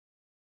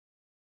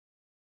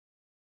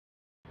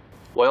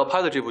我要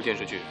拍的这部电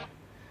视剧，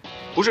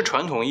不是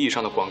传统意义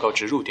上的广告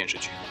植入电视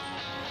剧，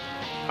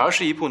而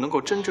是一部能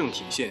够真正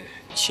体现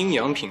青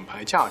阳品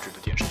牌价值的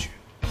电视剧。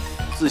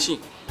自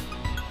信、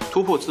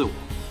突破自我，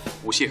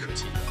无懈可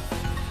击，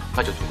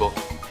那就足够了。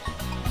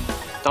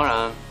当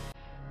然，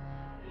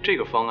这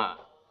个方案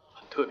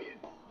很特别，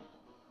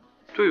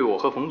对于我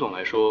和冯总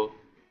来说，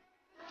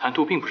难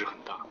度并不是很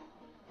大，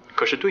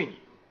可是对你，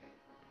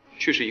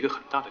却是一个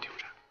很大的挑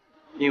战，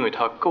因为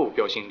它够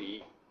标新立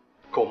异，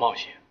够冒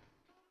险。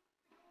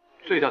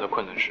最大的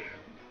困难是，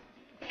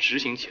执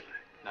行起来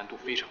难度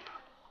非常大。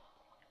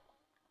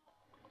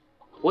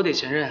我得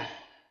承认，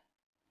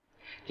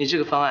你这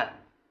个方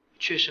案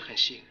确实很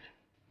吸引人，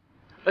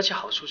而且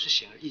好处是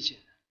显而易见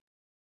的。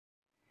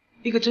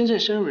一个真正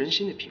深入人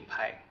心的品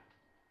牌，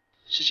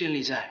是建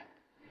立在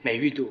美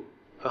誉度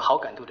和好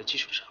感度的基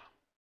础上。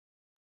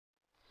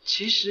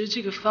其实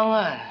这个方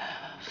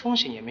案风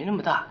险也没那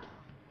么大，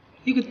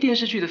一个电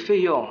视剧的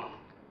费用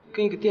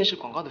跟一个电视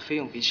广告的费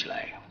用比起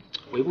来，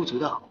微不足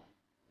道。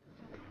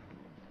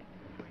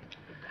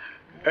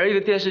而一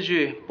个电视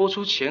剧播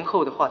出前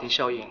后的话题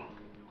效应，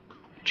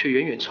却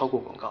远远超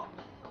过广告。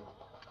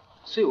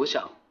所以我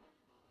想，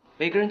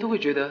每个人都会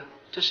觉得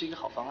这是一个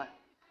好方案。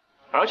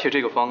而且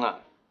这个方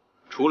案，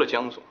除了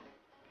江总，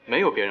没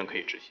有别人可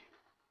以执行。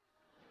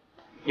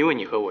因为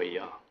你和我一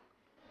样，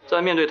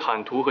在面对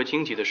坦途和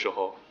荆棘的时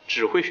候，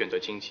只会选择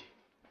荆棘。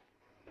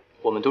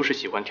我们都是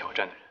喜欢挑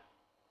战的人。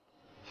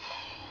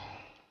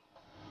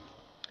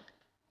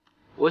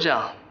我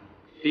想，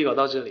比稿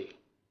到这里，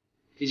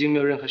已经没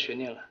有任何悬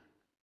念了。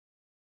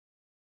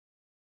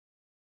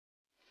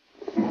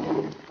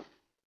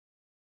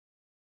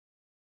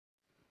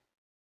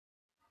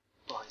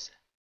不好意思，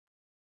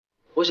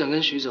我想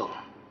跟徐总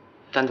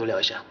单独聊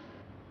一下。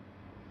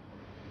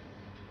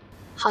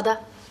好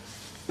的。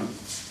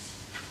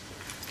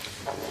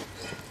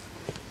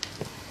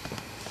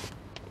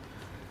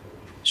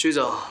徐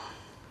总，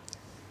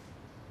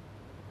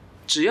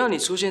只要你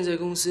出现在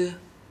公司，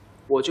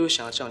我就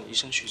想要叫你一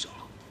声徐总。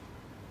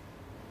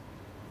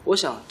我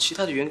想其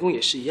他的员工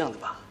也是一样的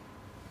吧。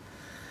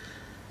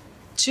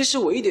其实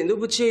我一点都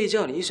不介意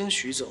叫你一声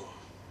徐总，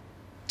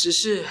只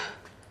是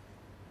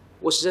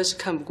我实在是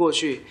看不过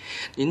去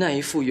你那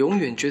一副永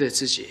远觉得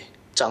自己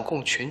掌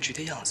控全局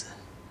的样子。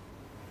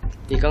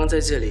你刚刚在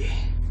这里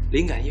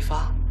灵感一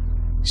发，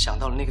想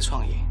到了那个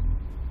创意，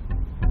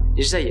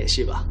你是在演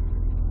戏吧？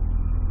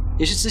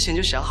你是之前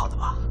就想好的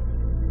吧？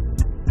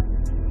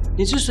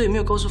你之所以没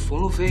有告诉冯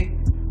璐菲，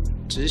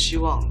只是希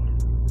望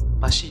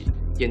把戏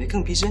演得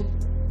更逼真。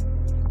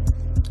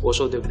我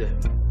说对不对？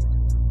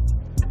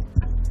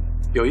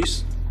有意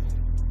思。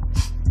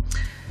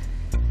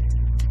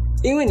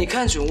因为你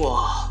看准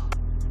我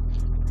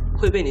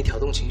会被你挑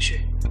动情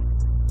绪，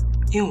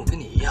因为我跟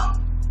你一样，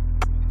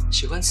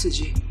喜欢刺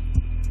激，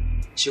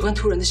喜欢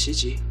突然的袭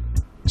击，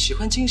喜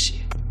欢惊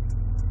喜。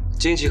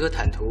荆棘和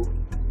坦途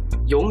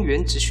永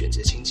远只选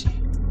择荆棘。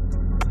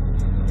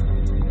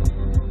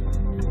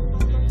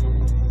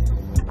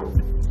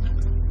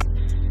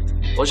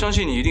我相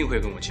信你一定会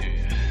跟我签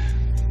约，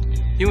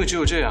因为只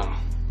有这样，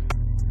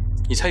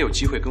你才有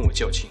机会跟我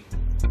较劲。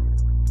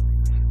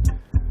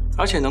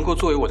而且能够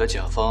作为我的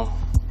甲方，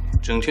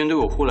整天对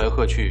我呼来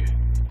喝去，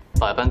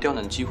百般刁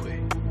难的机会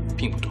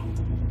并不多。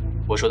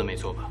我说的没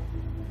错吧？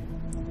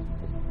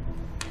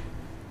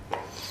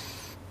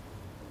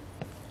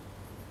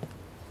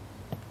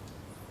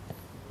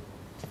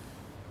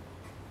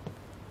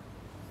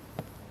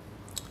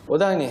我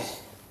答应你，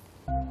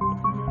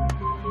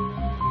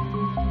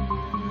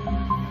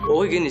我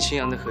会给你青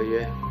阳的合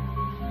约，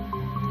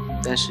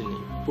但是你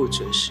不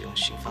准使用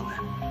新方案，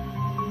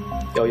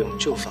要用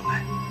旧方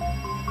案。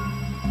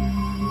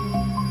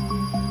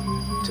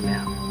怎么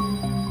样？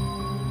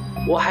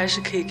我还是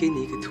可以给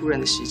你一个突然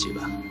的袭击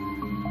吧。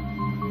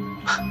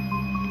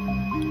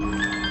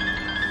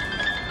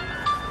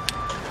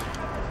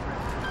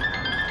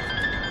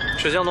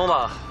是江东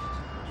吧？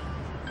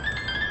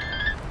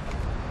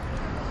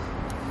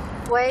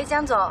喂，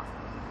江总，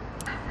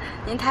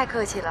您太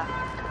客气了，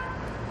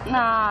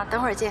那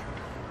等会儿见。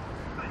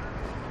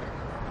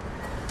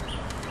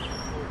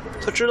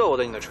他知道我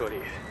在你的车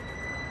里，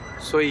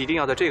所以一定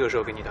要在这个时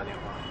候给你打电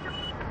话。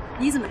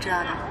你怎么知道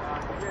的？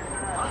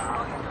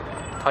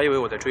他以为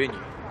我在追你，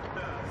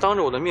当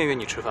着我的面约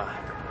你吃饭，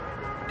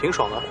挺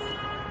爽的。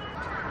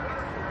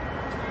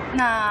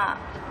那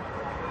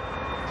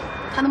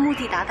他的目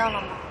的达到了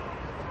吗？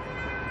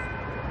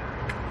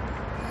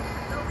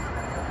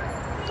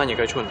那你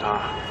该去问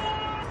他。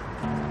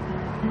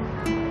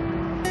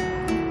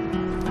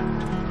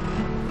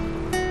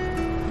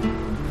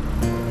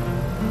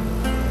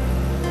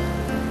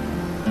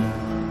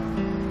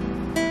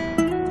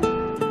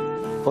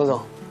冯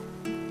总，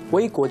我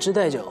以果汁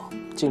代酒，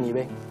敬你一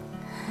杯。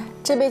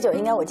这杯酒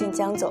应该我敬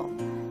江总，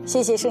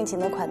谢谢盛情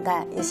的款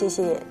待，也谢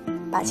谢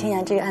把青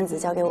阳这个案子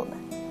交给我们。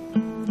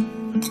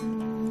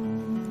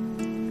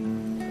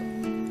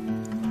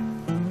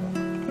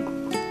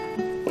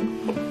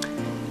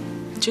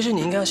其实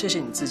你应该要谢谢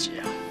你自己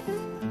啊。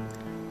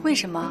为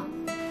什么？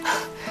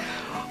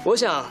我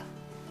想，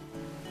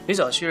你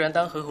找徐然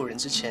当合伙人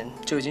之前，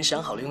就已经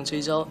想好了用这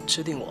一招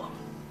吃定我。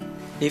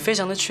你非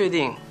常的确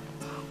定，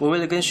我为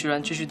了跟徐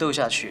然继续斗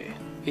下去，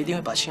一定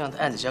会把青阳的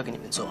案子交给你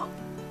们做，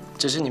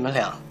只是你们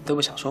俩都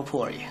不想说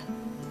破而已。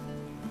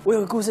我有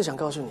个故事想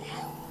告诉你，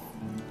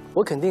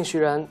我肯定徐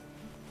然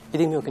一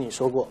定没有跟你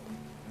说过。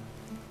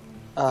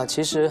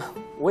其实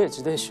我也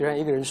只对徐然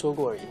一个人说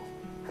过而已。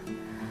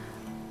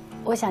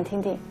我想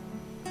听听。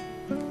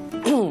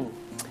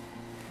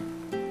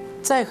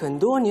在很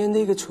多年的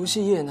一个除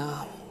夕夜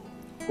呢，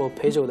我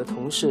陪着我的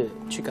同事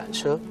去赶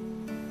车，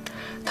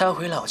他要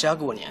回老家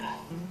过年。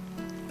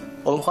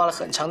我们花了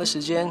很长的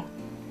时间，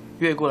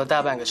越过了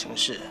大半个城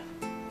市，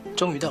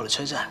终于到了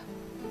车站。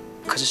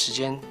可是时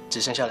间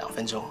只剩下2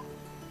分钟，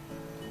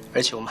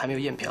而且我们还没有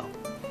验票。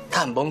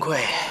他很崩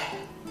溃，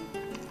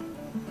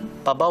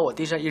把包往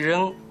地上一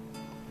扔，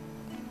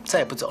再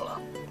也不走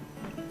了。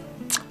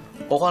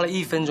我花了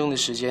1分钟的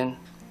时间，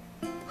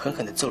狠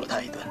狠地揍了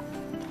他一顿，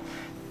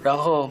然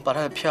后把他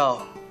的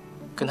票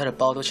跟他的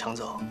包都抢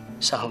走，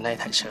上了那一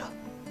台车。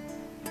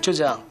就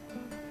这样，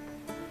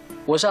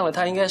我上了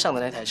他应该上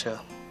的那台车。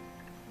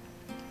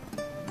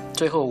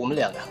最后我们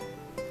2个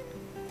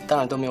当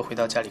然都没有回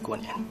到家里过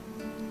年。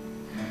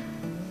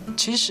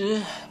其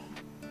实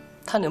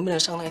他能不能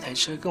上那台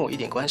车跟我一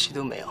点关系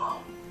都没有，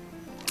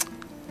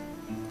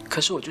可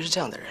是我就是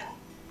这样的人，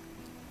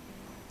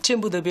见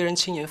不得别人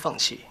轻言放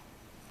弃。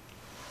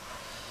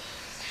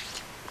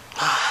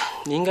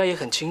你应该也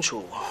很清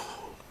楚，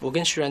我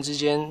跟徐然之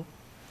间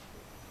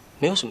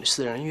没有什么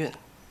私人恩怨，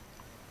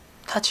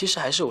他其实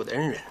还是我的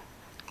恩人。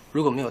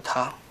如果没有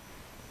他，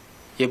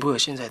也不会有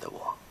现在的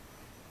我。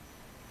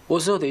我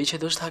所有的一切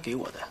都是他给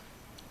我的。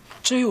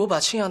至于我把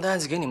青阳的案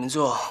子给你们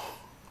做，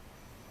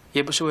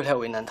也不是为了要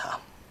为难他，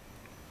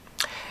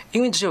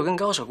因为只有跟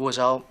高手过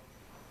招，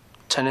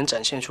才能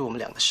展现出我们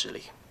俩的实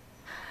力。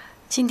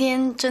今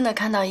天真的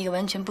看到一个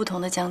完全不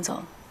同的江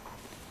总。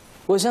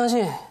我相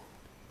信，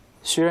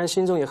徐然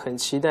心中也很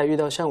期待遇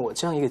到像我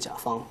这样一个甲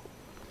方，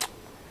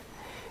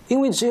因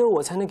为只有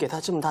我才能给他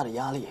这么大的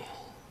压力。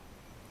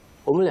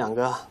我们2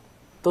个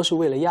都是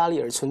为了压力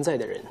而存在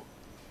的人，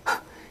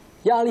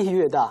压力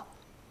越大，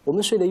我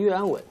们睡得越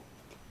安稳。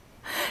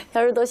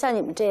要是都像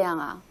你们这样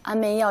啊，安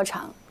眠药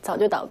厂早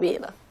就倒闭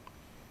了。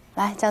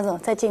来，江总，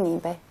再敬你一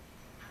杯。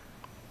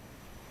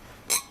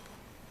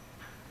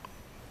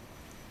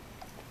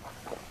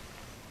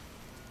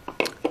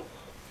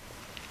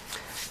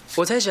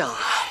我在想，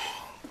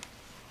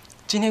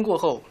今天过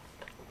后，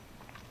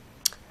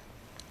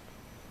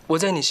我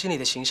在你心里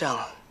的形象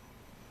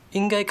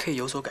应该可以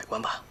有所改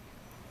观吧？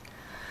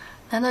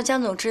难道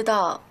江总知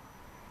道，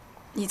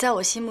你在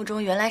我心目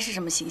中原来是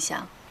什么形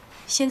象，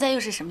现在又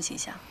是什么形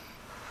象？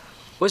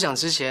我想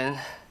之前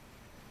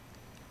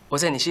我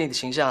在你心里的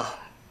形象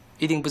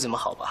一定不怎么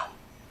好吧？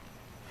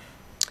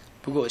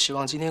不过我希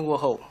望今天过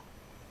后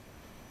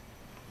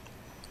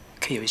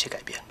可以有一些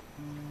改变。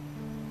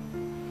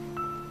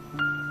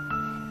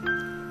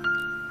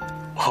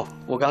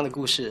我刚刚的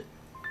故事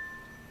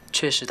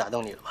确实打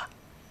动你了吧？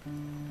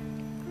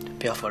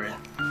不要否认，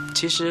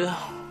其实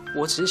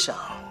我只想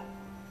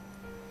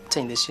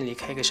在你的心里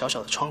开一个小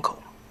小的窗口，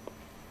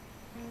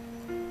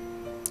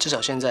至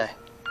少现在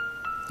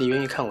你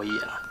愿意看我一眼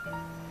了。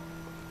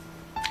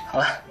好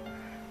了，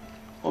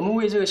我们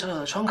为这个小小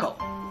的窗口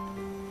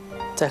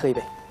再喝一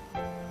杯。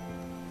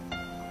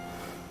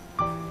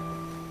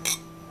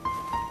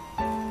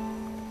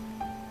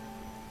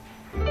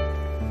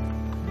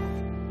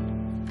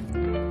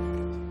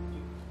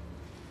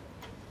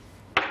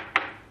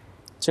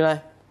进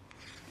来。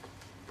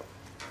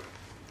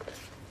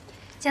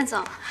江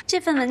总，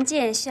这份文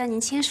件需要您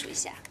签署一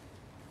下。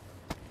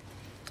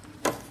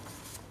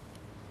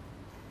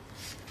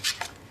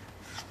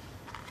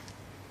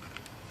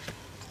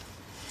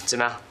怎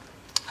么样？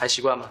还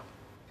习惯吗？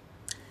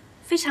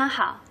非常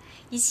好，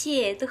一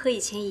切都和以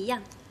前一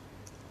样。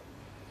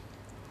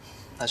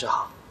那就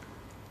好。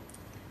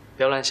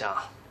不要乱想，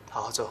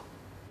好好做。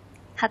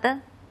好的。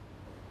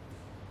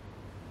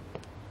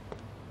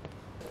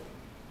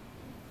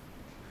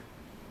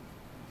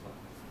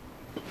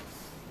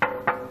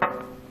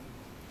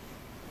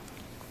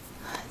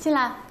进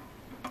来。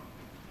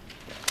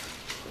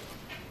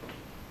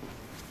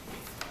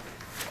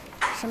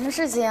什么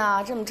事情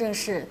啊？这么正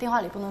式，电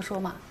话里不能说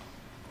嘛。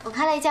我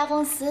开了一家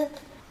公司，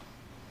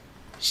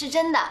是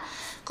真的，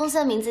公司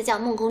的名字叫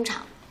梦工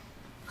厂。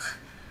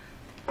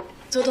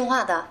做动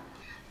画的？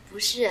不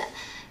是，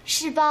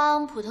是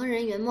帮普通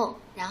人圆梦，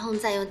然后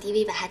再用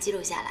DV 把它记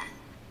录下来。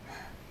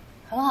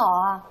很好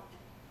啊，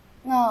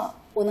那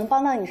我能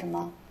帮到你什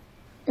么？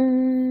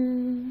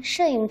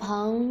摄影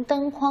棚、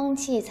灯光、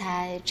器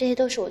材，这些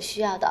都是我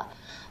需要的。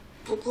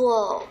不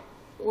过，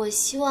我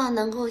希望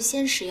能够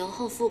先使用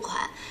后付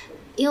款，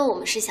因为我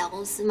们是小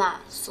公司嘛，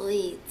所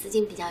以资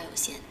金比较有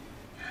限。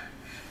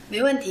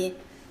没问题，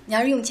你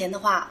要是用钱的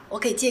话，我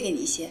可以借给你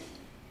一些。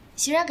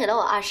徐然给了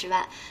我20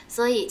万，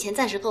所以钱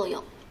暂时够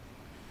用。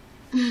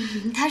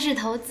他是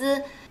投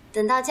资，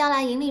等到将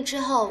来盈利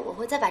之后，我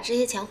会再把这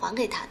些钱还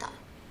给他的。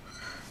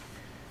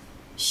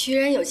徐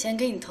然有钱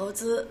给你投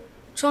资，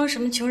装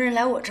什么穷人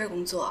来我这儿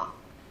工作啊？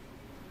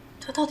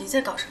他到底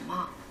在搞什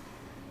么？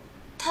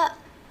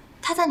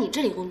他在你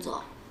这里工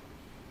作？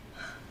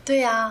对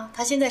呀，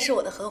他现在是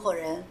我的合伙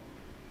人。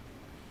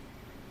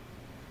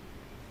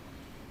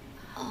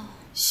哦，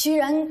徐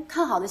然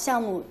看好的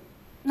项目，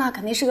那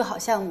肯定是个好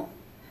项目。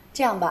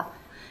这样吧，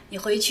你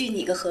回去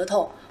拟个合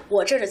同，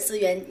我这儿的资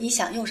源你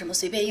想用什么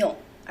随便用，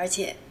而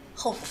且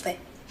后付费。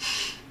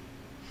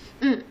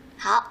嗯，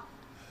好。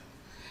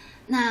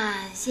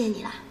那谢谢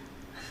你了。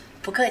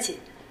不客气。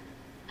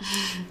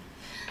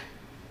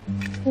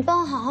你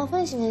帮我好好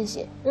分析分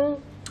析。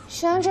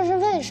徐然这是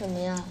为什么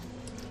呀？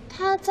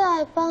他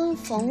在帮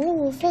冯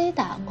璐菲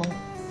打工，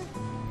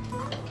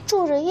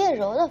住着叶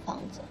柔的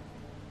房子，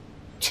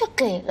却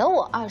给了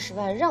我20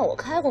万让我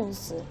开公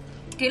司。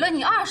给了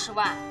你20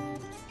万，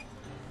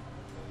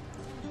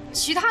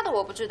其他的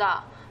我不知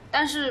道，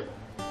但是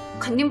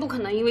肯定不可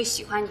能因为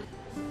喜欢你。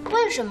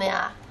为什么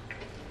呀？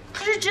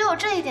可是只有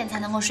这一点才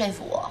能够说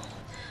服我。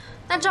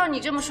那照你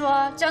这么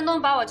说，江东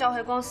把我叫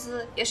回公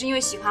司也是因为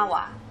喜欢我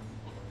啊？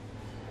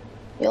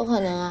有可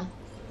能啊。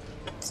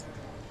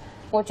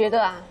我觉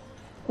得啊，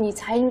你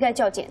才应该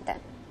叫简单。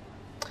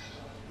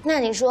那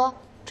你说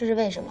这是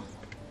为什么？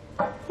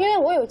因为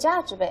我有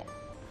价值呗。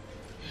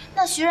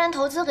那徐然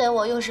投资给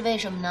我又是为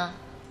什么呢？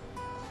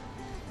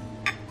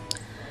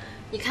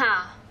你看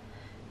啊，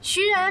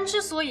徐然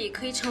之所以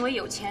可以成为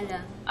有钱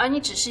人，而你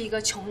只是一个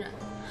穷人，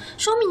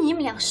说明你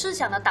们俩思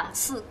想的档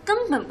次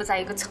根本不在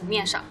一个层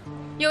面上。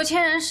有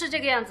钱人是这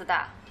个样子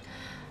的，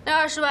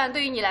那20万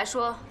对于你来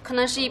说可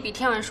能是一笔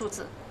天文数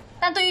字，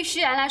但对于徐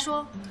然来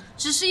说，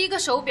只是一个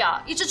手表、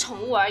一只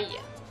宠物而已。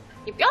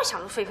你不要想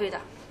入非非的。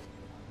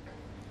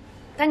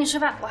赶紧吃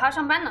饭，我还要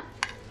上班呢。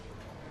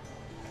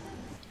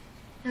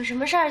有什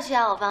么事儿需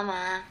要我帮忙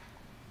啊？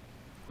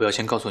我要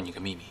先告诉你个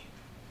秘密，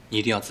你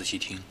一定要仔细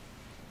听，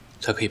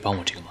才可以帮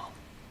我这个忙。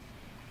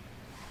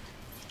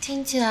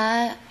听起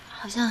来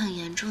好像很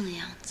严重的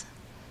样子。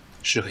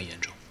是很严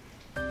重。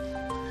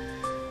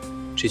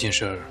这件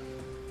事儿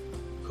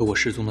和我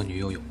失踪的女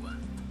友有关。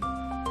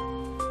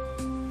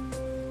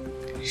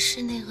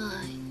是那个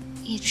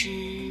一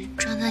直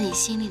装在你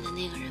心里的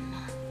那个人吗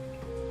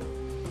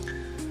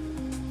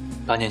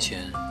8年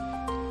前，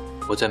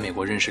我在美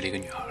国认识了一个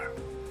女孩，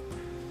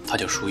她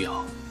叫舒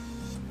瑶，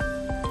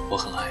我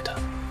很爱她。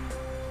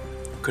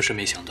可是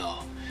没想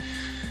到，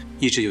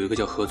一直有一个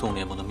叫合纵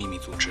联盟的秘密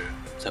组织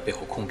在背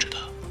后控制她。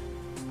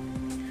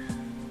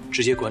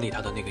直接管理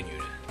她的那个女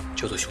人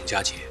叫做熊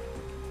佳杰，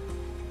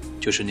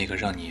就是那个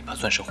让你把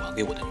钻石还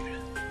给我的女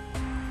人。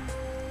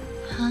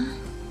啊？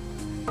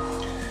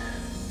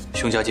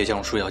熊佳杰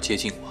将舒瑶接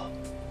近我，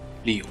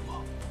利用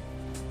我，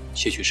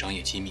窃取商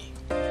业机密，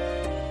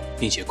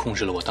并且控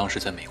制了我当时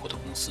在美国的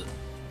公司。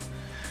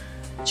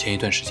前一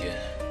段时间，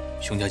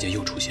熊佳杰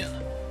又出现了，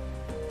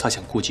他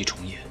想故伎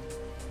重演，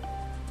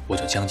我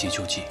就将计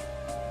就计。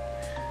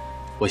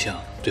我想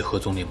对合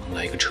纵联盟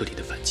来一个彻底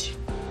的反击。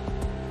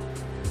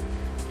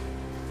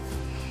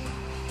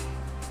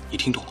你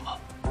听懂了吗？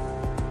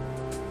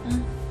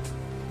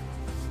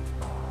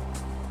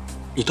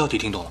你到底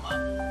听懂了吗？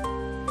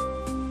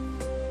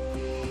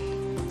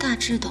大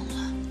致懂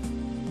了。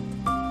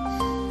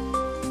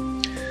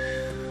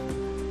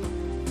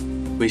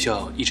微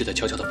笑一直在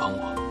悄悄地帮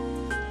我，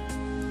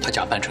他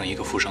假扮成一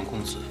个富商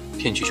公子，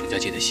骗取熊佳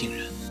杰的信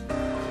任。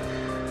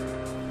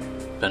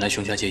本来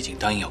熊佳杰已经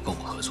答应要跟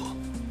我合作，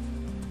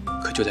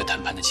可就在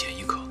谈判的前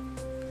一刻，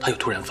他又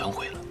突然反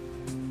悔了。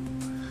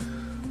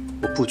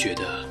我不觉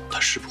得他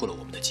识破了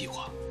我们的计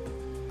划，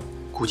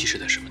估计是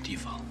在什么地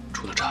方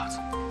出了岔子。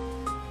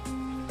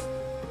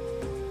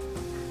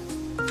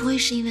不会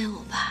是因为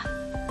我吧？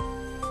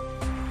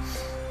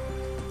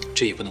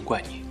这也不能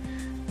怪你，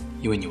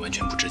因为你完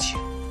全不知情。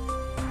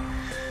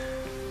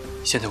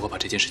现在我把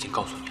这件事情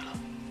告诉你了，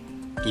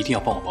你一定要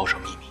帮我保守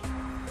秘密。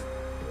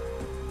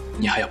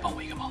你还要帮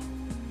我一个忙。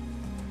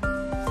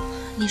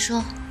你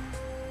说。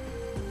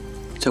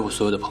在我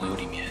所有的朋友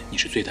里面，你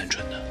是最单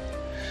纯的，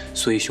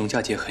所以熊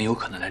佳杰很有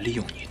可能来利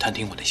用你，探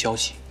听我的消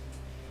息。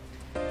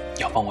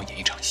你要帮我演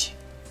一场戏。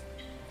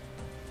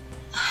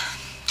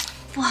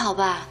不好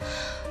吧？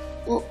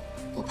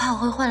我怕我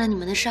会坏了你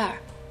们的事儿。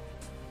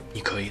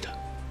你可以的。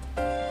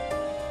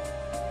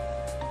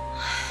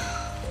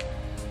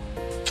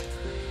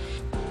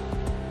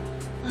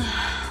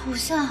我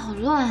现在好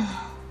乱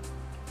啊！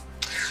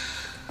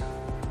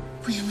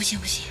不行，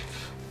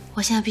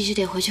我现在必须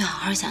得回去好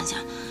好想想。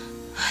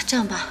这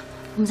样吧，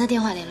我们再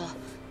电话联络。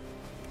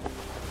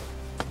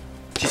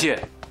琪琪，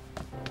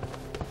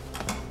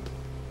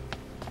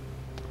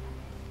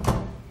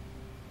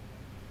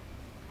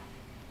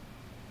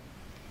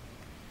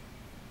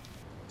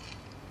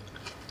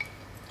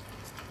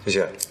谢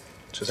谢，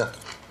吃饭。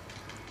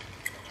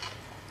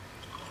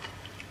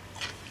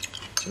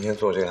今天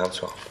做这个还不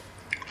错，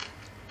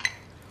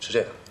吃这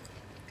个。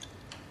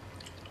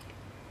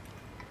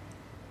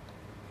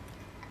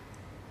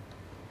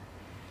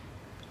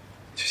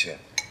琪琪，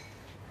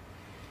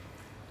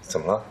怎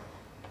么了？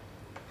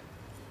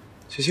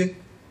琪琪？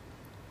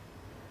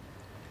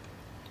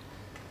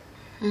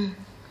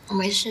我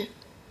没事。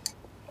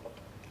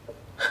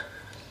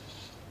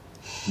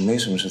没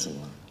什么事，怎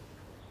么了？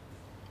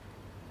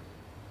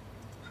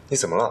你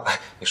怎么了？哎，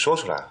你说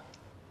出来，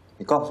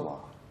你告诉我。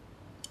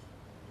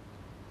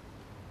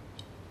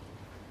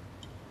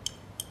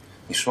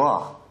你说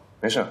啊，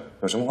没事，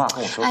有什么话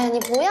跟我说。哎呀，你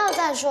不要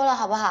再说了，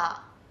好不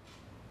好？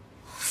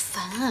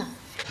烦啊！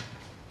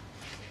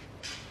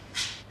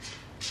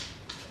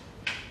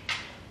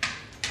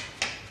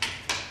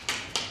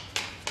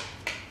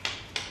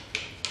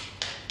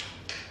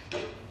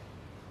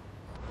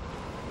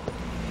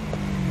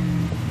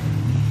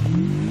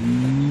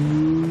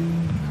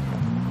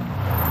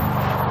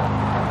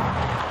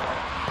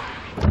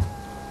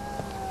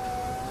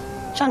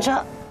上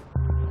车。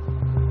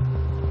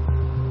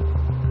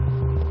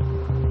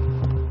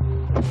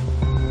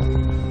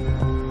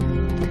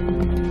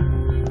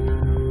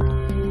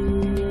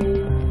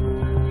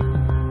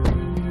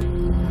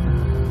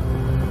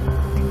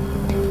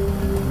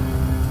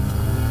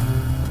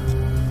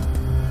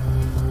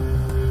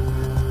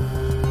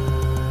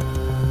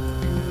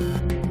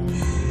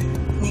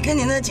你跟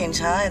你那警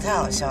察也太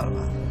好笑了吧？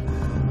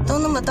都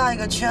那么大一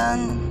个圈，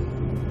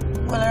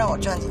为了让我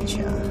转进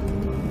去啊？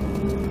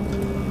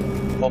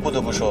我不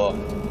得不说，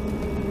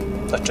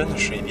那真的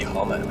是一笔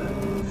好买卖。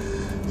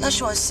要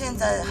是我现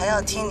在还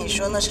要听你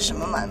说那是什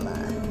么买卖，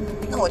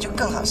那我就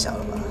更好笑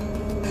了吧？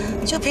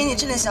就凭你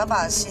这点小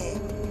把戏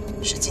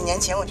，10几年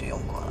前我就用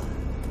过了。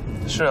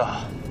是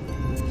啊，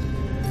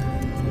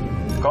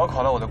搞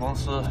垮了我的公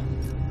司，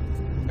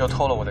又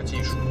偷了我的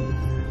技术。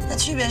那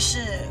区别是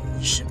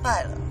你失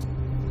败了，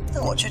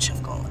但我却成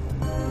功了。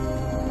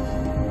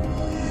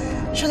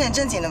说点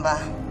正经的吧，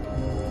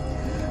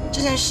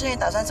这件事业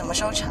打算怎么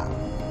收场？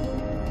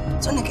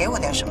总得给我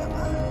点什么吧？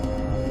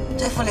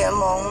对付联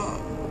盟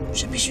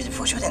是必须得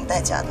付出点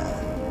代价的。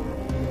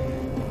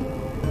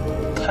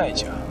代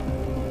价？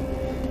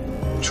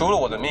除了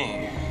我的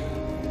命，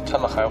他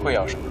们还会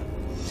要什么？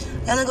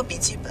要那个笔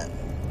记本，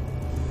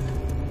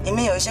里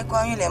面有一些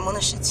关于联盟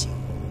的事情。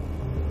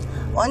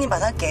我要你把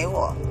它给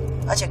我，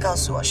而且告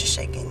诉我是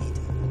谁给你的。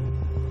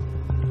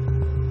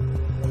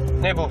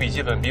那部笔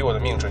记本比我的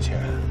命值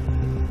钱，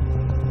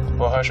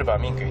我还是把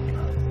命给你吧。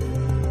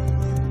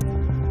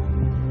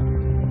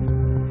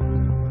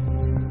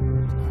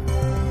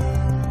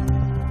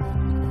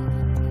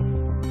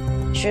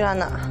徐然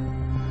呐，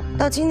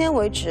到今天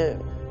为止，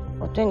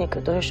我对你可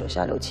都是手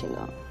下留情的。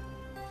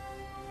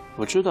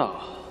我知道，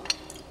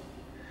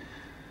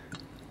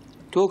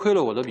多亏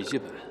了我的笔记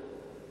本，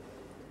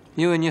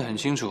因为你很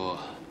清楚，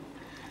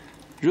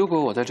如果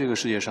我在这个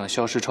世界上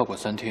消失超过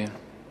3天，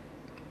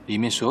里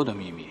面所有的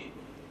秘密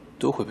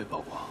都会被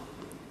曝光。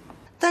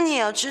但你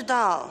也要知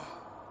道，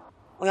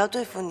我要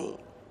对付你，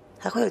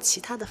还会有其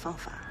他的方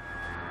法。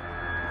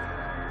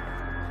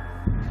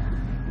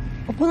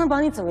我不能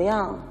把你怎么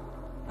样。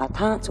把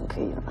他总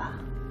可以了吧？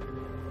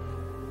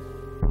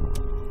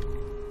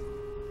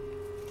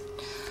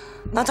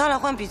拿他来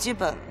换笔记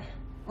本，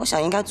我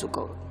想应该足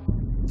够了。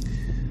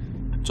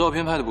照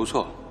片拍得不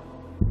错，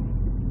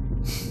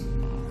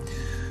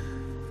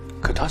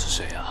可他是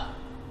谁啊？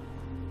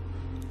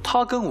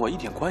他跟我一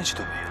点关系都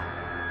没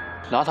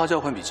有，拿他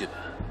交换笔记本，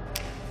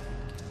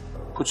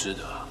不值得。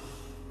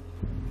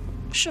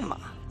是吗？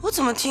我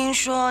怎么听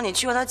说你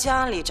去过他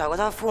家里，找过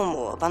他父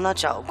母，帮他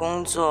找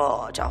工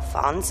作、找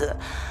房子？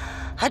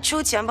还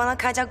出钱帮他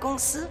开家公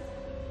司。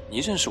你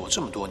认识我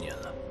这么多年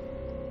了，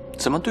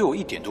怎么对我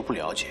一点都不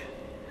了解？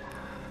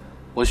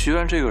我徐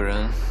然这个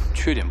人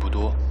缺点不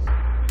多，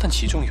但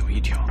其中有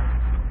一条，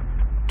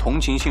同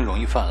情心容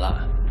易泛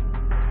滥。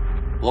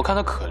我看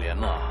他可怜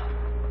嘛，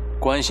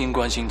关心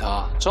关心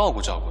他，照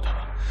顾照顾他，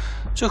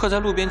这和在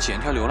路边捡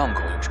条流浪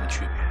狗有什么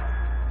区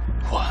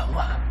别？玩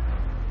玩，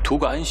图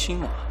个安心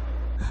嘛。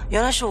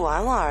原来是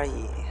玩玩而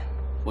已。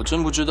我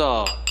真不知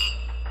道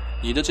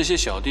你的这些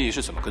小弟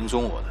是怎么跟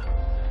踪我的。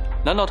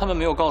难道他们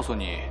没有告诉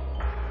你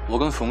我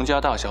跟冯家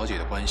大小姐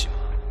的关系吗？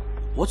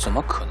我怎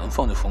么可能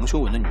放着冯修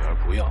文的女儿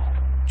不要，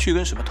去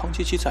跟什么汤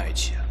七七在一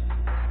起啊？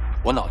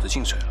我脑子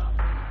进水了。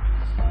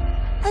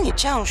那你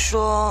这样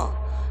说，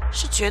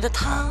是觉得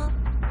他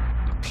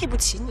配不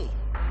起你？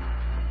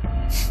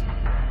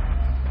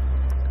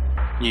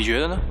你觉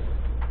得呢？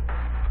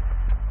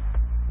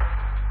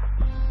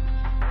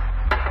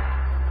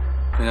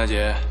陈小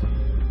姐，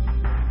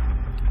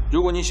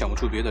如果你想不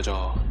出别的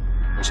招，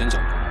我先走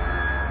了。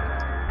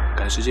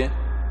赶时间。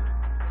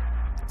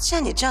既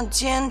然你这样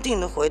坚定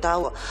的回答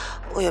我，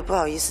我也不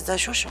好意思再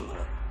说什么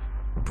了。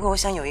不过我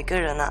想有一个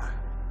人啊，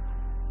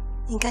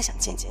应该想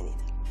见见你的。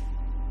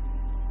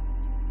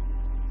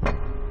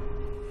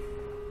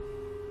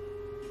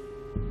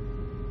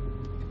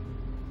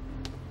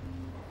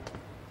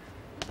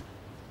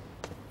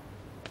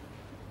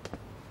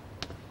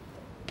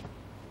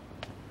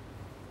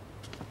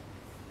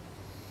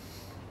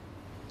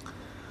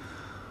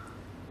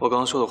我刚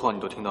刚说的话你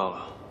都听到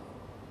了。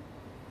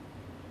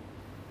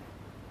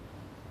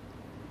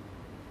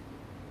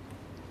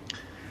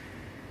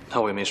那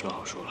我也没什么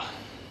好说了，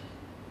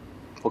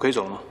我可以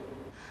走了吗？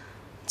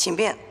请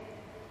便。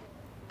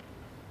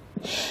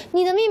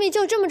你的秘密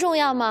就这么重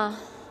要吗？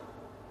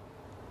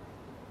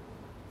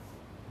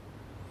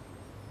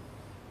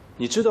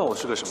你知道我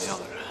是个什么样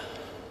的人，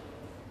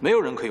没有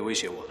人可以威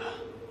胁我的。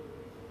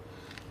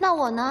那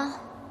我呢？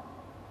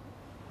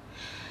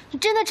你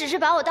真的只是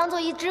把我当做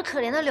一只可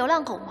怜的流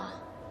浪狗吗？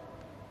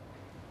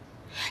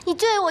你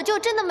对我就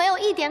真的没有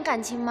一点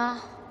感情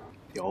吗？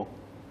有，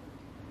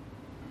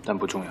但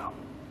不重要。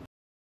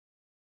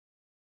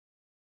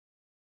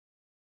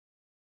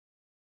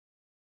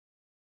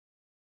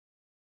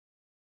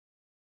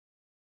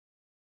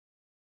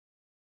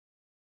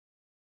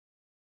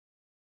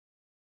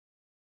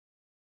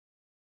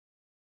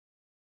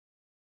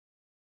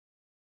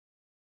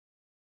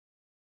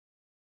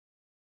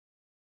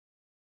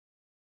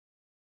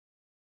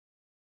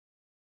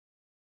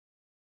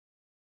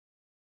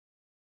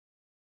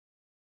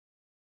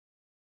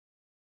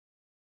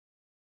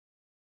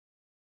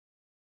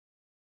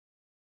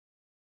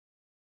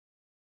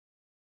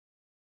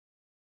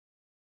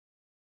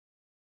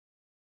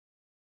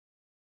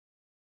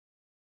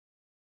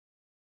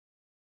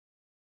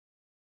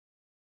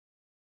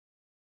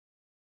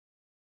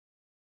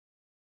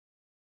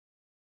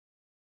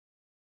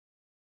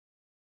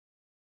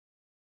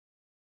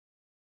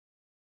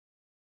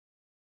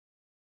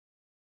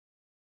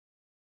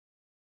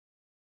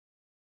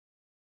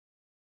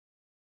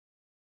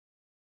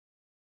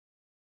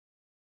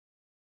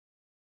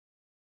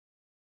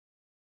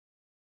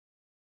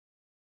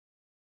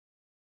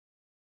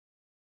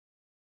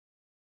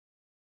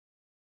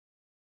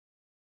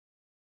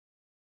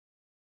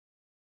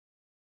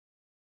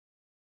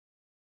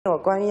 我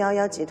关于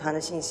11集团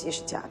的信息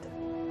是假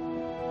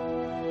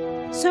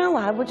的。虽然我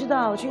还不知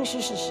道军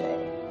师是谁，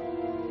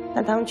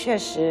但他们确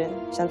实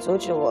想阻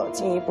止我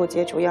进一步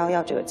接触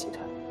11这个集团。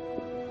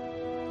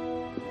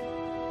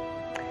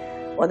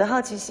我的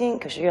好奇心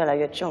可是越来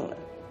越重了，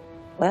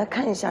我要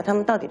看一下他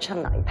们到底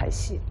唱哪一台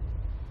戏。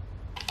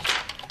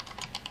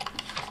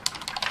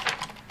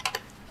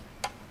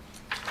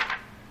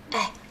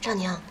哎，丈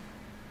娘，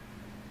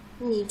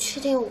你确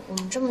定我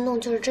们这么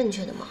弄就是正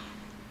确的吗？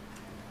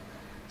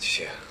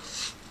 姐，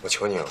我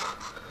求你了，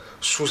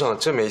书上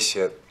真没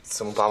写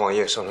怎么把网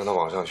页上传到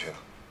网上去了。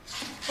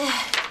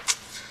哎，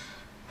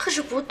可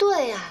是不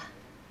对呀，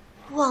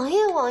网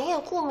页，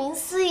顾名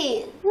思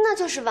义，那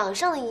就是网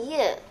上的一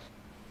页。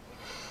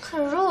可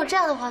是如果这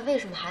样的话，为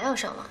什么还要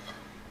上网呀？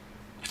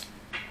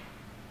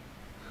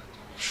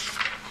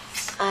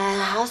哎，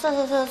好，算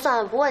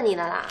了，不问你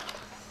了啦。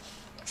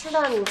知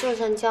道你就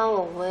算教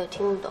我，我也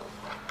听不懂。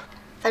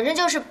反正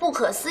就是不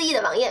可思议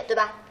的网页，对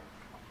吧？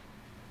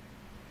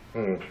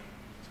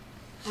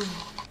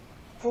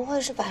 不会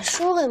是把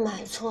书给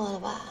买错了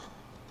吧？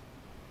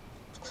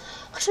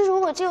可是如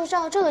果就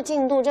照这个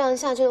进度这样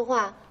下去的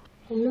话，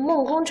我们的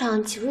梦工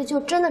厂岂不是就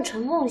真的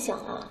成梦想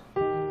了？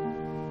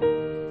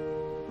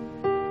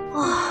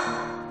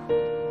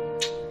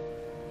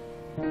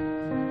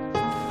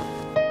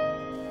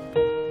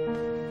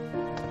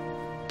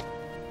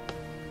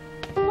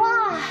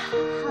哇，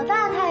好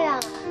大太阳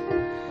啊！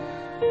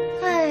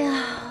哎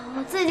呀，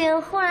我最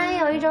近忽然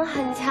有一种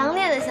很强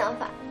烈的想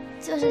法。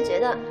 就是觉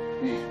得，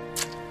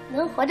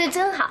能活着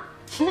真好。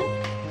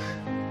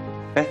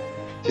哎，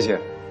姐姐，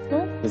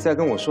你再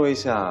跟我说一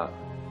下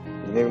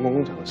你那个梦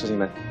工厂的事情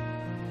呗。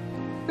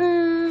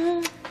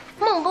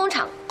梦工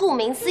厂顾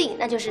名思义，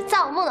那就是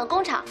造梦的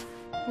工厂。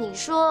你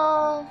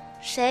说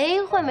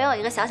谁会没有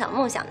一个小小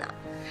梦想呢？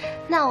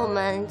那我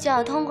们就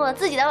要通过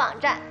自己的网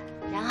站，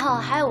然后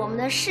还有我们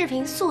的视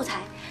频素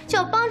材，就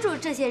要帮助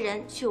这些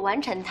人去完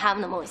成他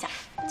们的梦想。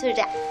就是这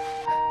样。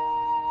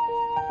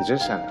你真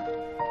善良。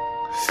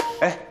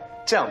 哎，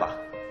这样吧，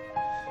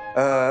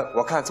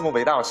我看这么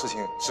伟大的事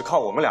情只靠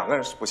我们2个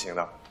人是不行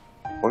的，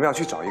我们要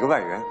去找一个外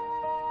援。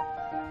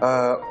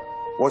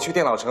我去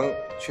电脑城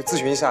去咨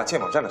询一下建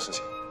网站的事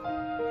情，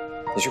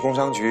你去工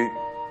商局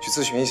去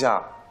咨询一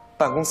下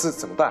办公司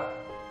怎么办，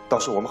到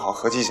时候我们好好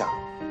合计一下。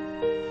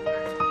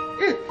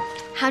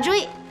好主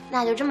意，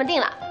那就这么定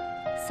了，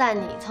算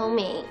你聪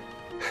明。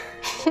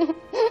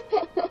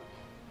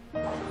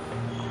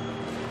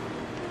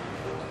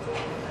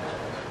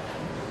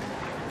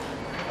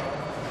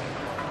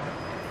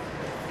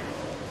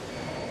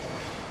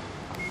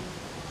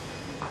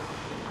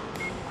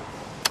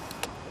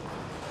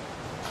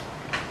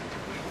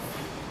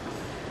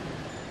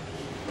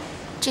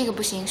这个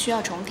不行，需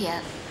要重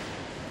填。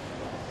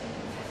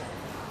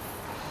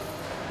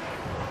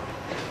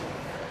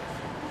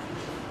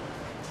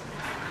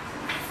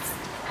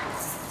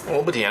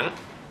我不填。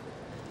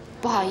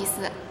不好意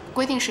思，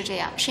规定是这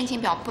样，申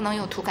请表不能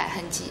有涂改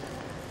痕迹。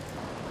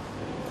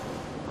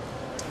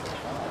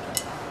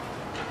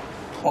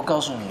我告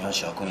诉你哦，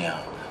小姑娘，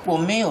我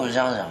没有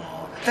嚷嚷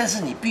哦，但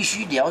是你必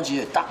须了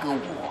解，大哥我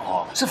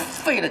哦是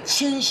费了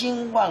千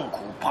辛万苦，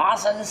爬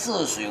山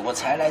涉水，我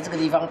才来这个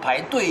地方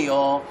排队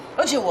哦。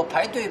而且我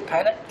排队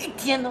排了1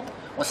天哦，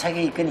我才可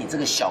以跟你这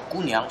个小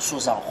姑娘说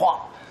上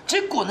话。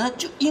结果呢，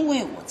就因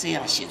为我这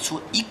样写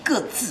错1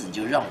个字，你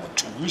就让我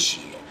重写。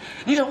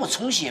你让我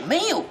重写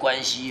没有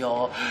关系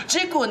哦，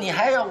结果你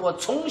还要我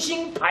重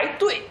新排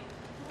队，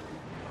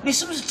你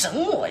是不是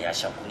整我呀，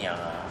小姑娘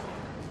啊？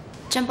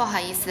真不好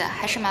意思，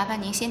还是麻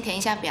烦您先填一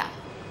下表。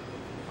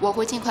我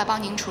会尽快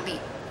帮您处理。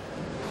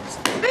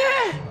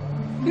哎，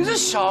你这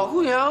小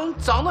姑娘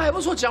长得还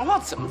不错，讲话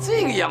怎么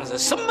这个样子？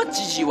什么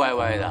唧唧歪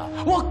歪的？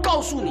我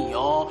告诉你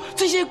哦，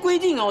这些规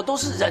定哦都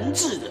是人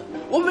治的。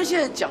我们现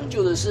在讲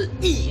究的是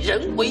以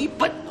人为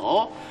本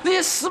哦。那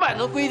些死板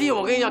的规定，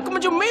我跟你讲根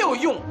本就没有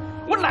用。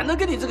我懒得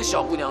跟你这个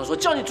小姑娘说，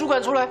叫你主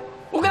管出来，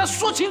我跟她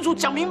说清楚，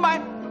讲明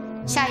白。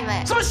下一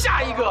位。什么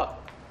下一个？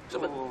什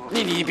么？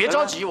你别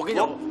着急，我跟你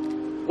讲。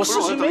我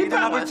事情没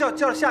办完，不是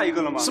叫下一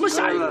个了吗？什么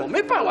下一个？我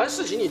没办完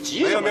事情，你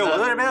急什么？没有，我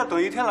在这边要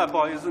等一天了，不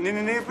好意思，你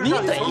不是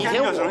让等一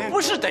天，我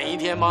不是等一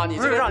天吗？你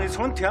不是让你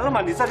重填了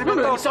吗？你在这边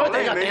你稍微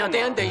等一下，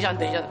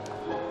等一下。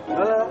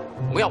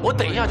来，我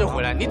等一下就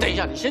回来，你等一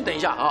下，你先等一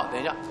下啊，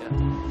等一下。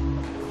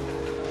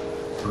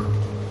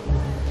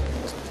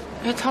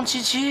哎，汤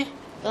七七，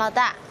老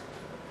大，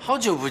好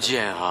久不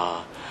见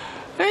啊！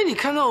哎，你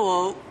看到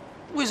我，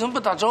为什么不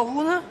打招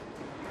呼呢？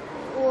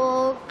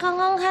我刚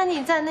刚看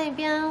你在那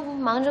边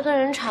忙着跟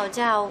人吵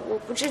架，我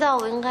不知道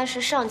我应该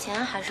是上前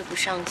还是不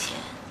上前。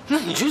那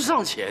你就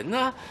上前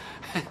呢？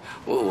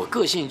我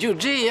个性就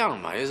这样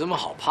嘛，有什么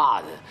好怕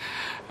的？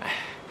哎，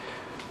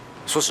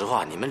说实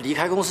话，你们离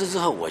开公司之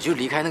后，我就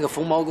离开那个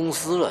疯猫公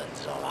司了，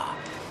你知道吧？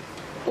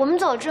我们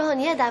走之后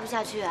你也待不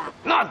下去啊？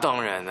那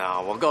当然啊！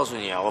我告诉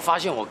你啊，我发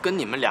现我跟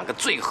你们两个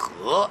最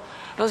合，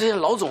但是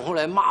老总后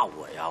来骂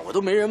我呀，我都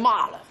没人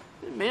骂了，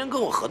没人跟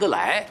我合得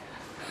来。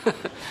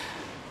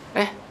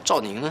哎，赵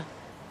宁呢？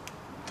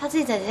他自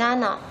己在家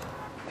呢。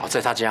哦，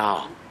在他家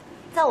啊？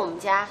在我们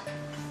家。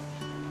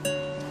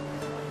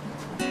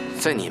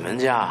在你们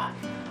家？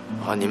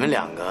啊，你们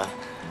两个？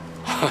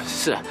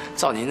是啊，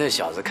赵宁那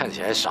小子看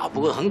起来傻，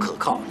不过很可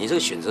靠。你这个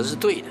选择是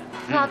对的。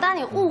老大，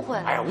你误会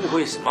了。哎呀，误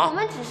会什么？我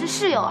们只是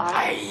室友而已。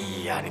哎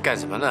呀，你干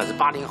什么呢？这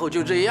80后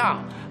就这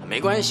样，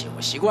没关系，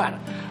我习惯了。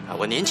啊，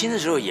我年轻的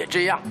时候也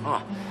这样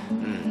啊。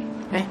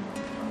哎，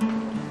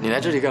你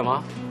来这里干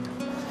嘛？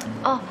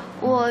哦，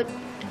我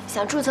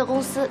想注册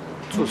公司。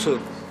注册？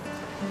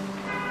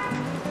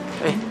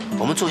哎，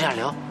我们坐下来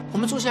聊。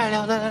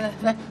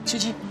来，七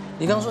七，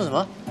你刚刚说什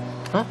么？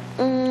啊？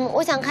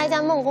我想开一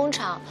家梦工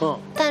厂，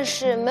但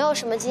是没有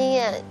什么经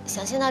验，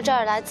想先到这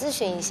儿来咨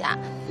询一下，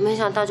没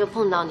想到就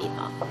碰到你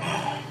了。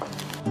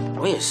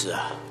我也是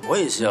啊，我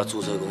也是要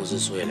注册公司，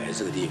所以来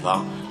这个地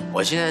方。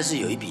我现在是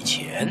有一笔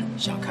钱，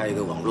想开一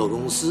个网络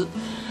公司。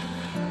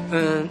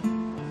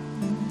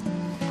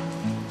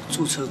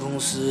注册公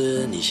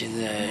司你现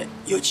在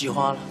有计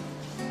划了？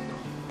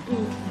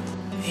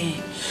哎，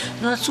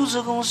那注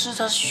册公司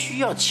它需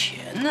要钱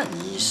呢，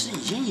你是已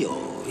经有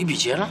一笔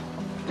钱了？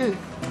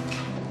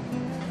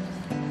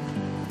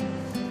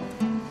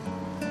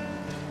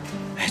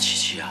哎，琪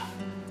琪啊，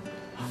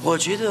我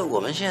觉得我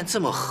们现在这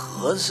么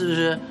合，是不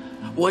是？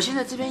我现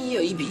在这边也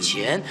有一笔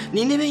钱，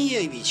你那边也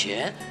有一笔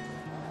钱，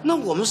那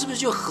我们是不是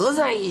就合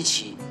在一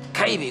起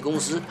开一笔公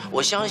司？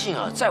我相信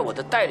啊，在我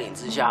的带领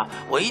之下，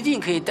我一定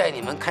可以带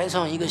你们开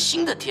创一个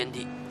新的天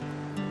地。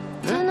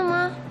真的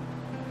吗？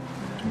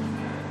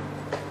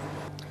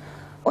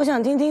我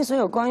想听听所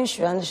有关于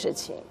许安的事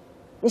情，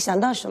你想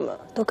到什么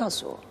都告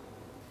诉我。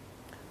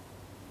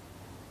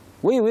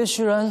我以为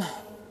徐然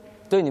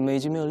对你们已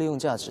经没有利用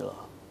价值了。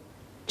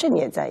这你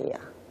也在意啊？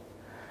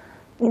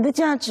你的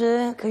价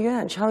值可远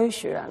远超于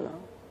许然了。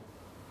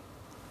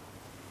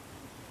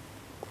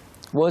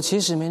我其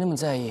实没那么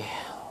在意，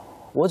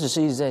我只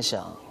是一直在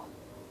想，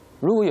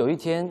如果有一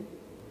天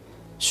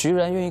徐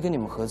然愿意跟你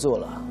们合作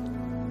了，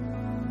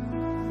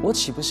我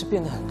岂不是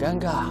变得很尴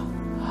尬？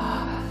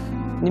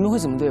你们会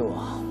怎么对我？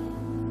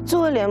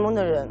作为联盟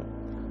的人，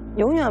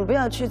永远不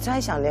要去猜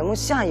想联盟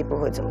下一步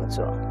会怎么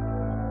做，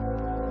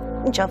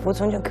你只要服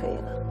从就可以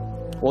了。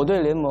我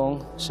对联盟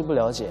是不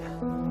了解，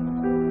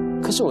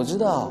可是我知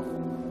道，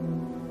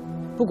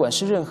不管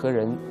是任何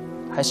人，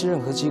还是任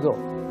何机构，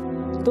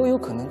都有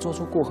可能做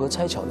出过河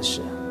拆桥的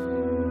事。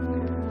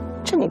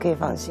这你可以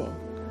放心，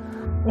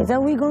你在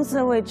V 公司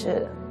的位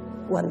置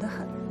稳得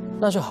很。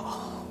那就好。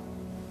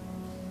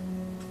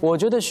我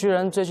觉得徐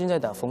然最近在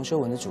打冯修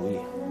文的主意，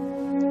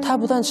他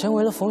不但成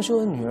为了冯修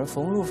文女儿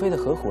冯璐菲的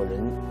合伙人，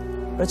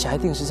而且还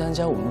定时参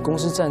加我们公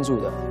司赞助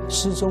的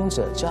失踪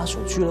者家属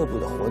俱乐部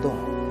的活动。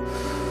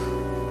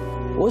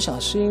我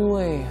想是因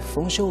为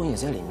冯修文也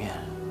在里面。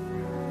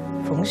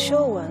冯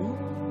修文，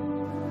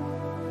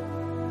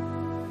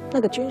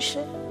那个军师。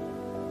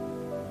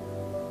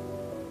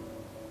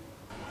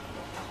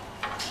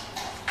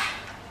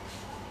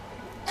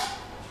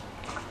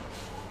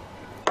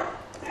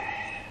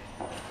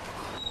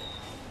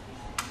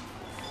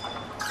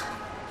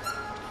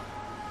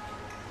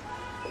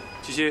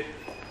七七，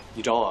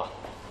你找我啊？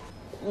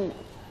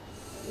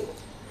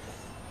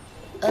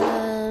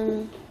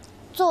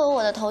作为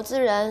我的投资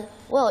人，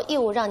我有义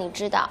务让你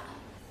知道，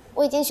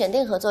我已经选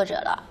定合作者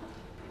了。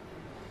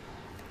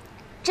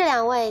这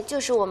2位就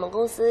是我们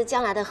公司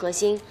将来的核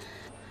心，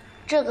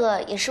这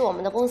个也是我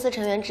们的公司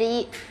成员之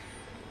一。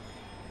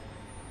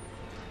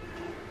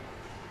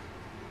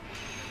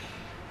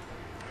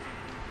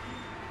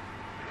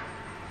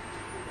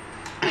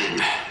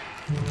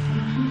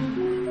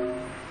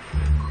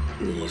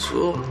你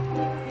说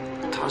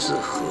他是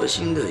核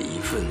心的一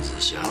份子，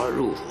想要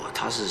入伙，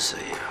他是谁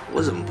呀？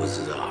我怎么不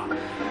知道？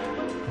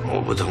我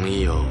不同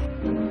意哦。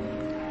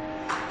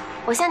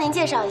我向您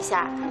介绍一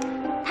下，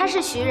他是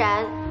徐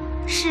然，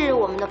是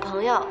我们的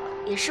朋友，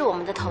也是我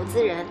们的投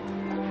资人。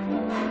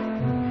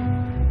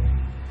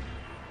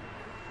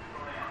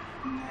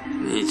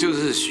你就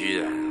是徐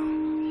然啊！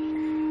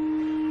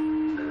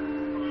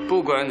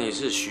不管你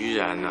是徐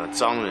然啊、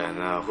张然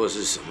啊，或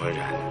是什么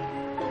然，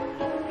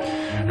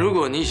如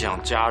果你想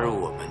加入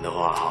我们的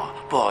话，哈，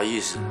不好意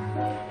思，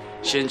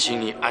先请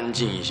你安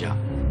静一下，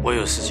我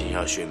有事情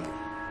要宣布。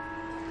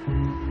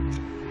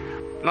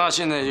那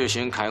现在就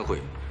先开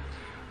会。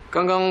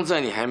刚刚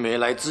在你还没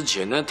来之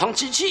前呢，唐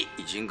七七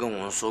已经跟我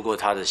们说过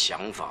他的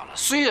想法了。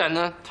虽然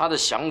呢，他的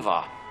想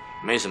法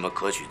没什么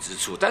可取之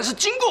处，但是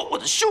经过我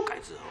的修改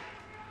之后，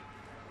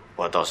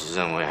我倒是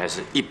认为还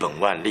是一本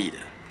万利的。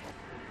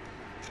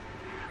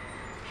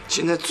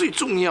现在最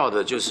重要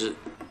的就是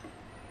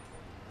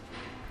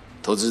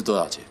投资多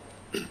少钱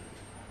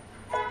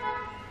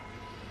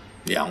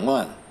？2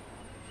万，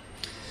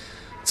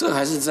这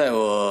还是在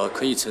我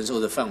可以承受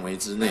的范围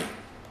之内。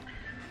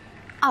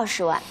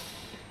20万。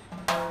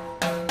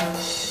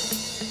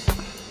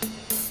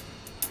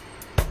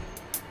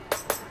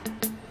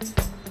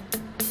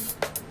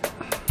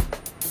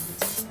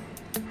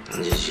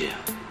唐姐姐，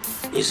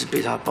你是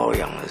被他包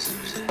养了是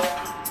不是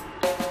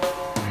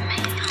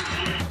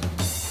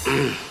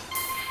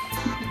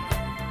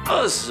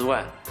？20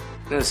万，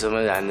那什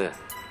么然的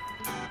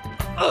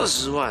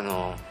，20万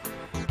哦，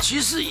其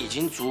实已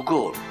经足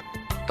够了，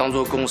当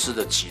做公司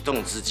的启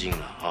动资金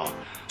了啊。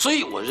所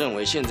以我认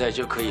为现在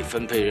就可以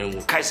分配任务，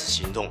开始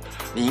行动。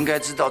你应该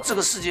知道，这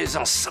个世界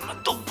上什么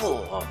都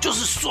破啊，就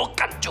是说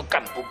干就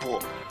干不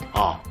破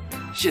啊。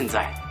现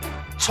在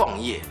创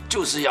业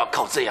就是要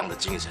靠这样的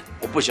精神，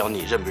我不晓得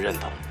你认不认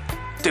同，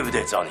对不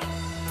对，赵宁？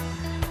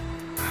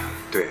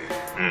对，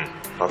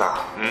老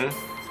大，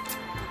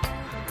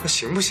那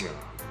行不行啊？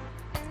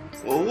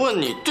我问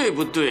你对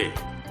不对？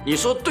你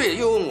说对，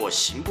又问我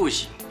行不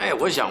行？哎，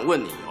我想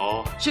问你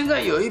哦，现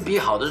在有一笔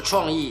好的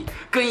创意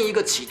跟一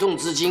个启动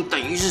资金等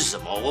于是什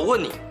么？我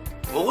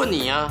问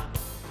你呀，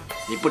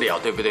你不了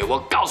对不对？我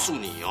告诉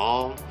你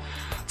哦，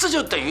这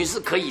就等于是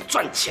可以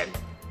赚钱，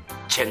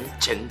钱。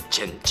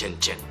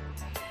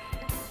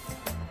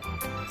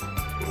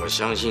我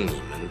相信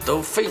你们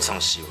都非常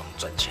希望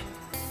赚钱，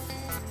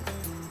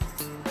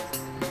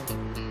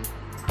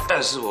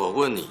但是我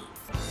问你，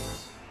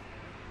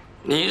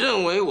你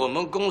认为我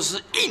们公司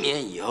1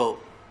年以后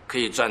可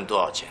以赚多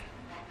少钱？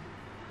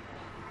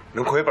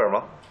能回本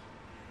吗？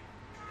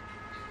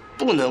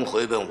不能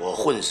回本，我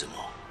混什么？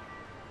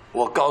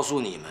我告诉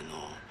你们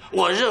哦，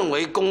我认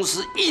为公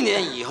司1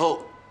年以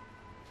后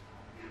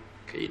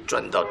可以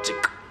赚到这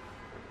个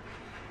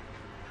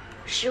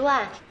10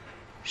万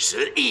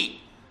，10亿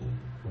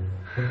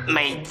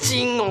美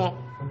金哦！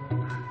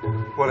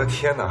我的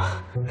天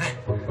哪！哎，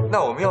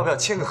那我们要不要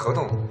签个合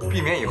同，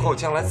避免以后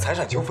将来财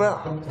产纠纷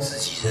啊？自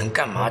己人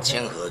干嘛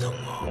签合同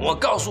哦？我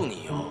告诉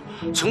你哦，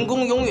成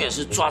功永远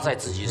是抓在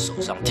自己手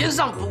上，天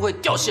上不会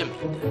掉馅饼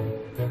的。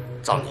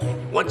赵宁，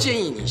我建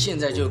议你现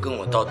在就跟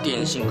我到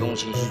电信公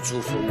司去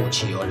租服务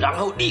器哦，然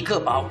后立刻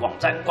把网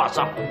站挂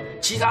上，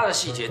其他的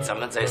细节咱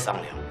们再商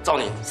量。赵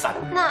宁，3。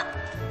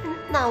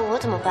那我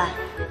怎么办？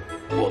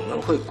我们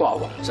会挂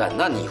网站，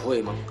那你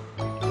会吗？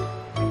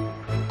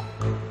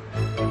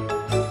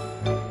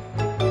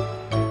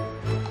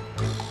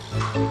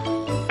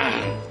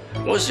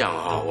我想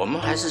啊，我们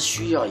还是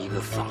需要一个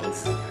房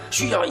子，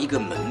需要一个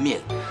门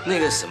面。那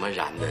个什么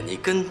然的，你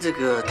跟这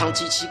个汤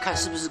七七看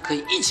是不是可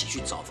以一起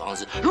去找房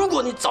子？如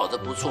果你找得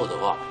不错的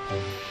话，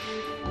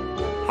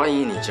欢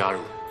迎你加入。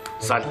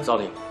3，赵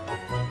宁。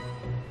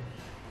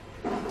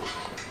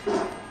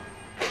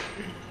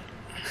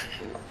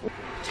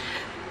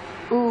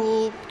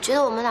你觉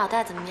得我们老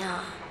大怎么样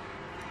啊？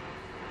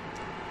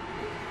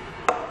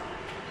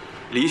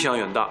理想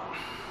远大，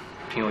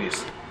挺有意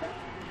思。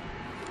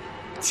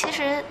其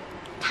实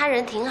他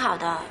人挺好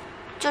的，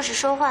就是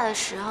说话的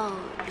时候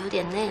有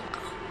点那个。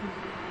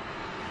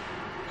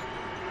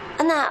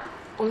那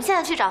我们现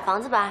在去找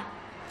房子吧。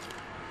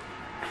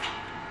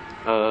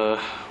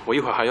我一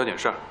会儿还有点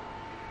事儿，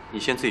你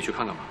先自己去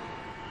看看吧。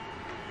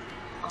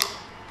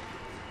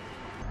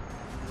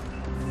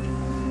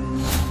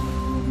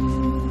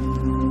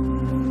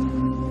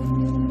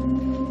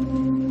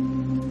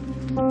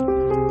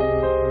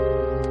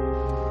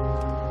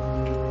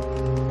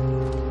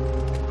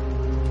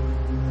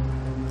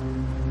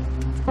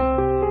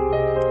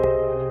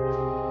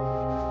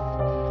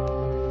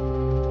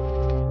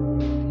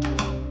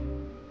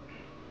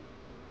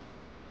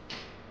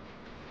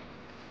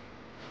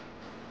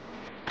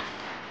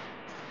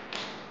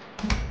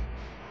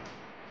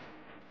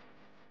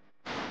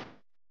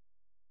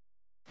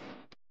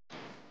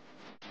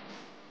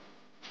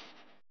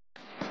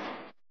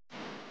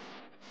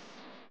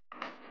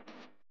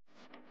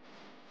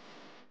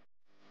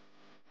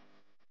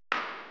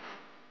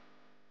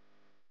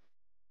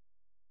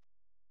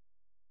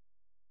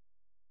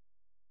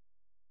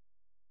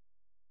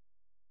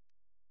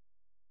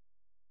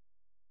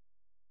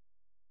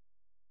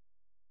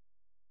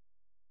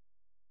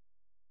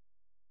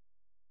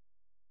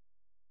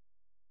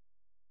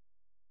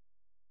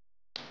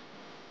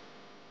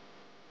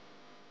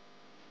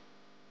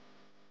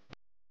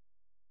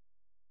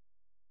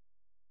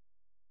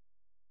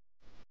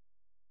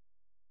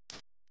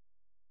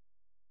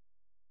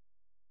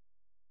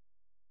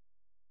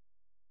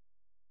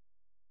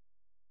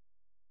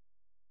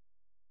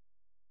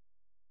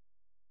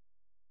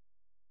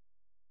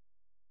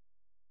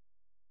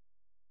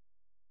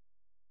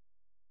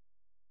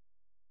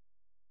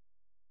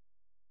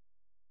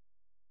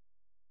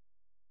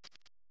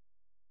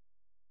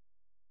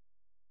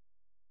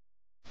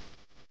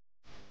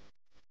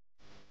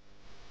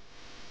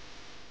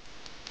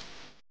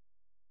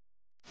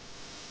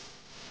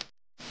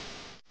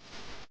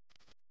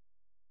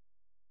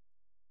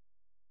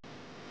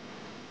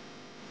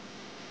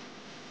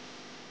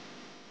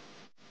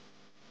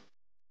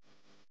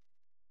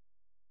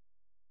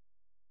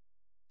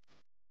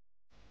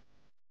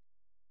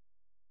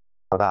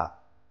老大，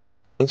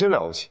你真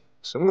了不起，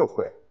什么都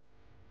会。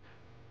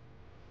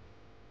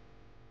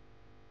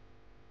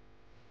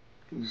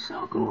你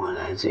少跟我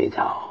来这一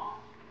套，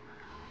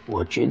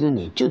我觉得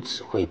你就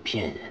只会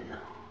骗人了。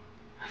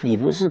你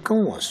不是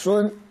跟我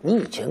说你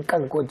以前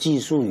干过技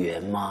术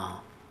员吗？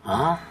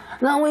啊，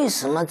那为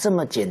什么这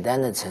么简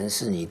单的程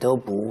式你都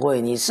不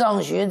会？你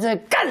上学在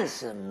干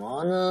什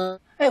么呢？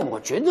哎，我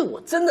觉得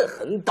我真的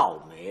很倒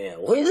霉，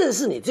我会认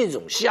识你这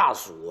种下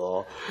属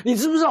哦。你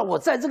知不知道我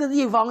在这个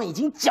地方已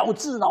经绞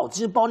尽脑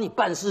汁帮你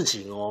办事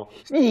情哦？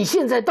你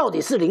现在到底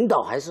是领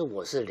导还是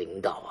我是领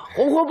导啊？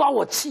活活把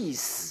我气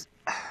死！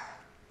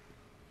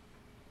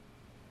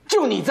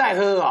就你在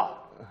喝啊？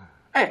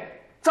哎，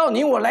照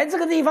你我来这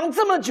个地方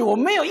这么久，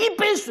没有一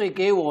杯水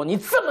给我，你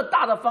这么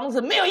大的房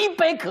子没有一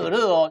杯可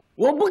乐哦，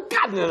我不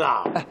干了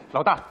啦！哎，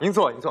老大，您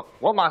坐，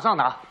我马上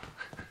拿。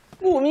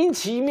莫名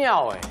其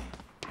妙哎，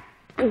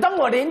你当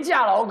我廉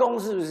价劳工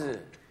是不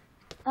是？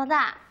老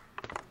大，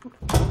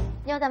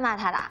你又在骂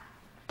他啦？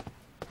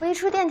我一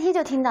出电梯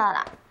就听到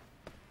了。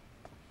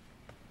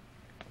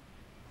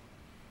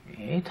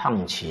哎，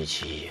烫七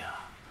七呀，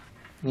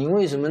你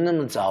为什么那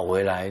么早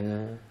回来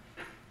呢？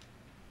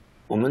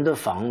我们的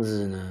房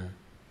子呢？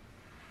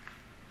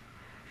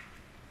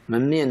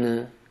门面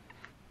呢？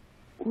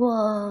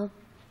我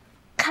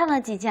看了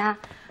几家，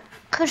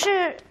可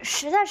是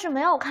实在是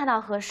没有看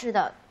到合适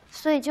的，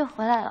所以就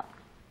回来了。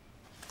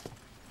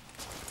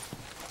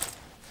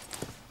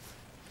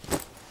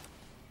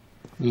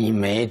你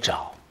没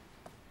找？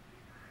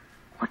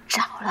我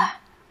找了，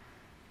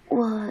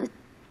我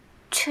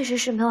确实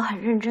是没有很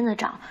认真的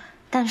找，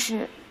但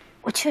是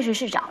我确实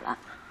是找了。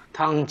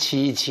汤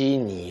七七，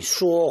你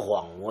说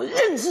谎！我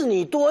认识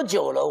你多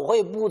久了？我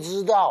会不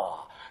知道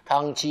啊？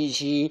汤七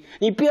七，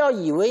你不要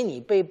以为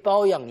你被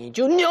包养你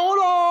就牛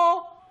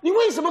喽！你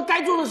为什么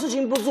该做的事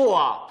情不做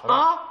啊？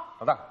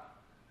老大，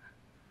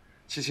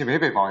七七没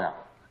被包养，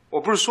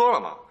我不是说了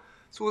吗？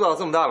租到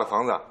这么大的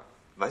房子，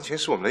完全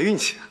是我们的运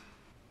气。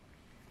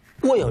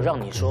我有让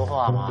你说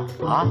话吗？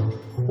啊，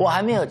我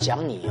还没有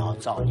讲你哦，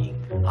赵宁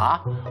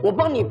啊，我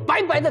帮你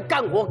白白的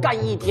干活干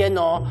一天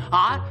哦，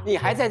啊，你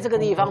还在这个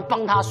地方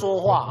帮他说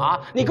话啊？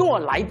你跟我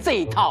来这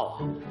一套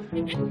啊？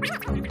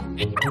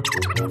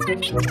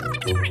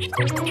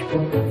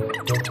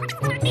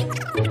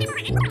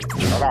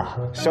老大，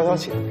消消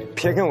气，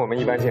别跟我们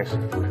一般见识。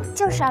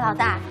就是啊，老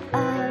大，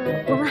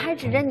我们还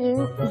指着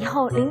您以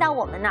后领导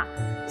我们呢，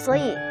所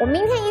以我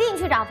明天一定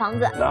去找房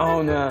子。然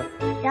后呢？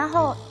然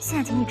后现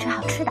在请你吃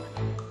好吃的。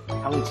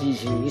汤七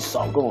七，你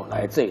少跟我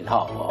来这一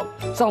套哦！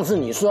上次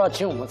你说要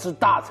请我们吃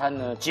大餐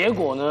呢，结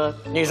果呢？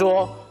你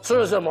说吃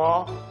了什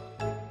么？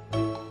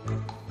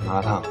麻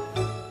辣烫。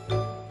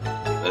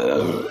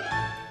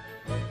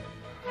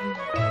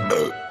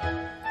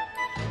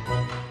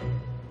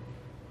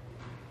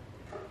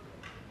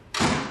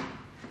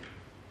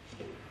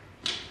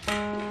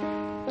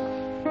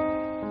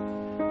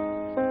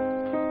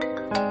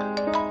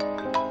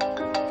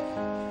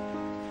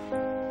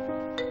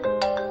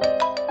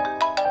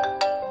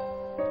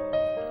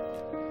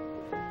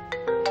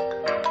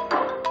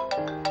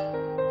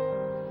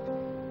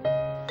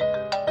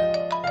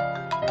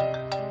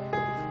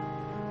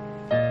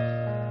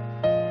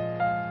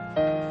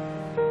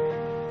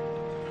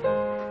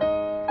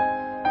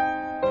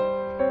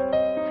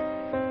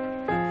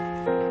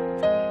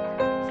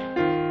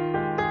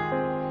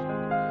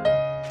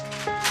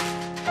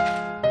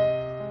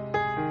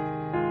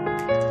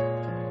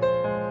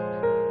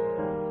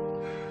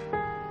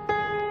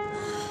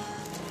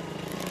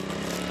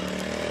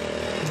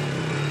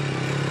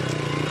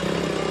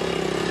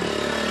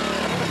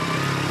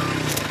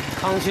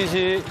汤七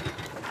七，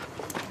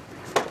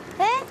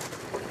哎，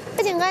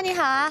背景哥你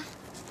好啊！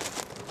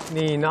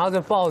你拿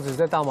着报纸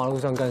在大马路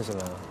上干什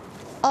么？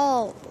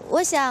哦，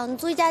我想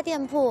租一家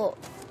店铺，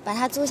把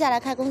它租下来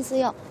开公司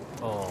用。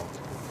哦，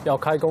要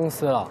开公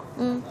司了？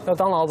嗯，要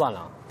当老板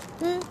了？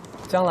嗯，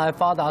将来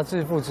发达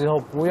致富之后，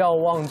不要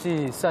忘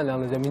记善良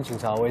的人民警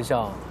察微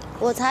笑。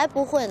我才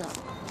不会呢！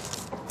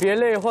别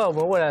累坏我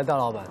们未来的大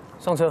老板。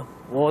上车，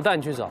我带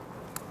你去找。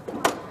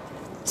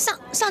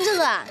上这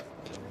个啊？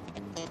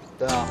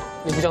对啊，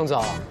你不想找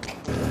啊？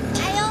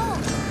哎呦！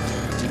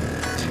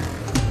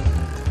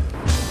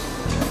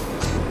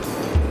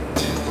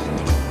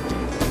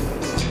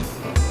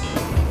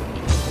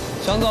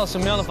想找什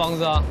么样的房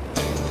子啊？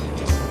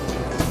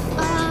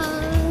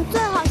最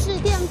好是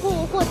店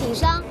铺或底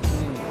商。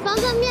房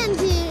子面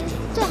积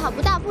最好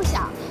不大不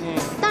小。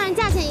当然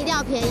价钱一定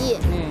要便宜。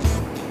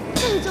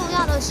最重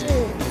要的是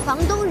房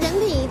东人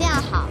品一定要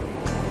好。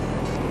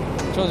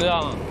就这样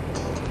啊？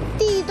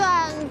地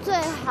段最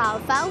好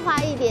繁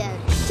华一点，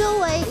周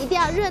围一定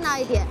要热闹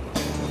一点。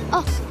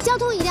哦，交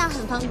通一定要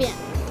很方便。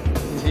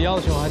你的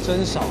要求还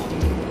真少。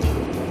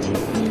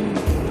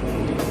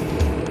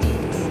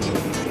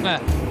哎，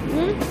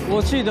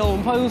我记得我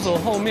们派出所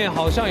后面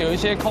好像有一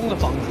些空的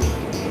房子，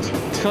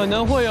可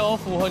能会有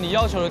符合你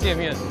要求的店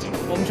面，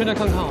我们去那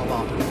看看好不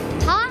好？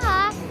好啊好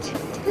啊，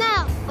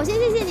那我先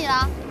谢谢你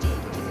了。